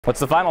It's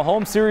the final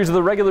home series of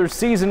the regular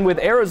season with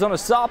Arizona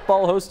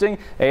softball hosting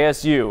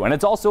ASU, and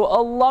it's also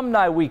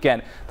alumni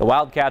weekend. The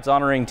Wildcats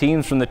honoring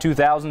teams from the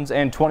 2000s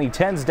and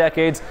 2010s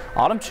decades.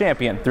 Autumn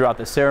champion threw out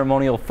the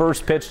ceremonial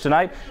first pitch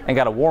tonight and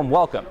got a warm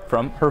welcome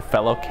from her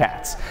fellow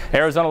Cats.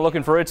 Arizona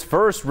looking for its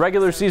first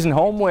regular season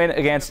home win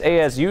against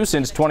ASU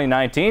since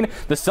 2019.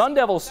 The Sun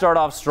Devils start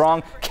off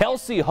strong.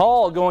 Kelsey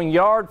Hall going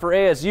yard for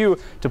ASU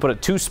to put a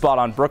two-spot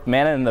on Brooke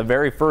Mannon in the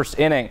very first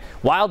inning.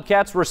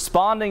 Wildcats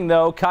responding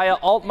though. Kaya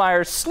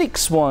Altmaier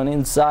sneaks one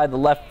inside the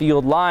left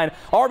field line.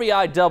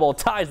 RBI double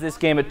ties this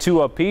game at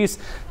 2 apiece.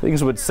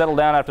 Things would settle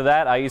down after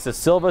that. Aisa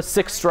Silva,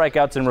 6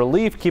 strikeouts in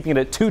relief, keeping it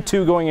at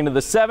 2-2 going into the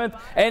 7th.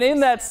 And in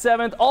that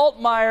 7th,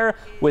 Altmaier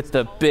with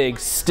the big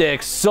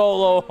stick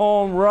solo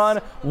home run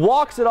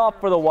walks it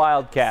off for the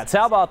Wildcats.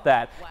 How about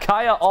that?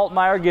 Kaya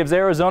Altmaier gives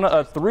Arizona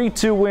a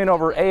 3-2 win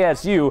over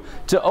ASU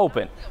to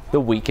open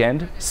the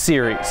weekend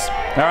series.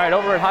 All right,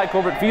 over at High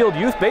Corbett Field,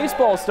 youth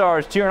baseball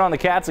stars cheering on the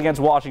Cats against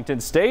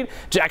Washington State.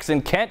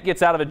 Jackson Kent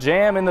gets out of a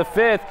jam in the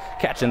 5th,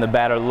 catching the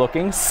batter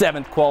looking.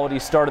 7th quality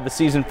start of the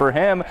season for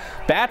him.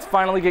 Bats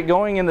finally get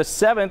going in the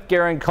 7th.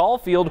 Garen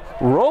Caulfield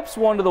ropes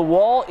one to the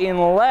wall in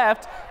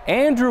left.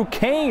 Andrew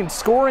Kane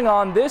scoring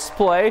on this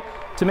play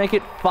to make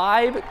it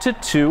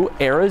 5-2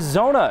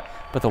 Arizona.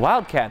 But the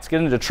Wildcats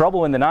get into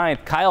trouble in the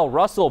 9th. Kyle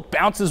Russell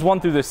bounces one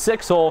through the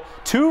 6 hole.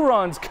 2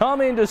 runs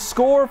come in to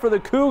score for the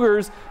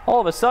Cougars. All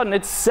of a sudden,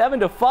 it's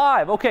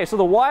 7-5. Okay, so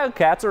the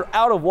Wildcats are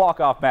out of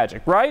walk-off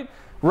magic, right?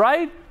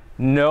 Right?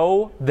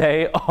 No,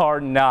 they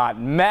are not.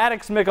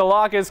 Maddox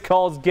Mikalakis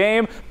calls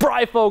game.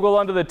 Bryfogle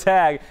under the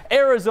tag.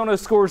 Arizona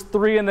scores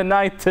 3 in the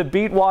 9th to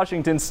beat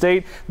Washington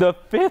State. The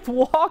 5th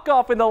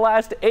walk-off in the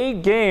last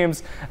 8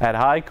 games at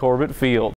High Corbett Field.